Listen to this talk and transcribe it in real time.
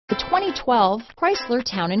2012 Chrysler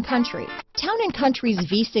Town & Country. Town & Country's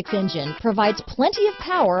V6 engine provides plenty of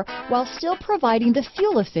power while still providing the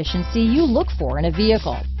fuel efficiency you look for in a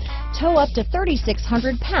vehicle. Tow up to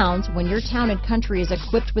 3,600 pounds when your Town & Country is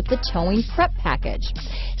equipped with the towing prep package.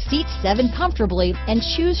 Seat 7 comfortably and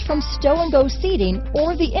choose from stow-and-go seating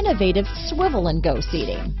or the innovative swivel-and-go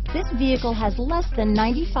seating. This vehicle has less than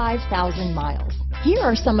 95,000 miles. Here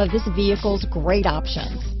are some of this vehicle's great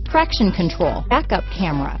options: traction control, backup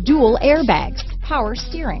camera, dual airbags, power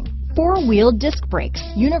steering, 4-wheel disc brakes,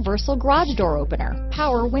 universal garage door opener,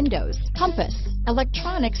 power windows, compass,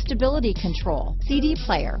 electronic stability control, CD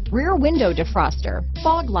player, rear window defroster,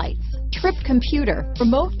 fog lights, trip computer,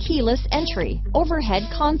 remote keyless entry, overhead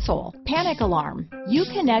console, panic alarm,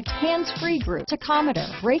 Uconnect hands-free group, tachometer,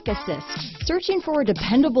 brake assist. Searching for a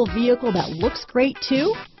dependable vehicle that looks great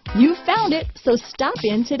too? You found it, so stop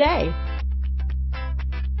in today.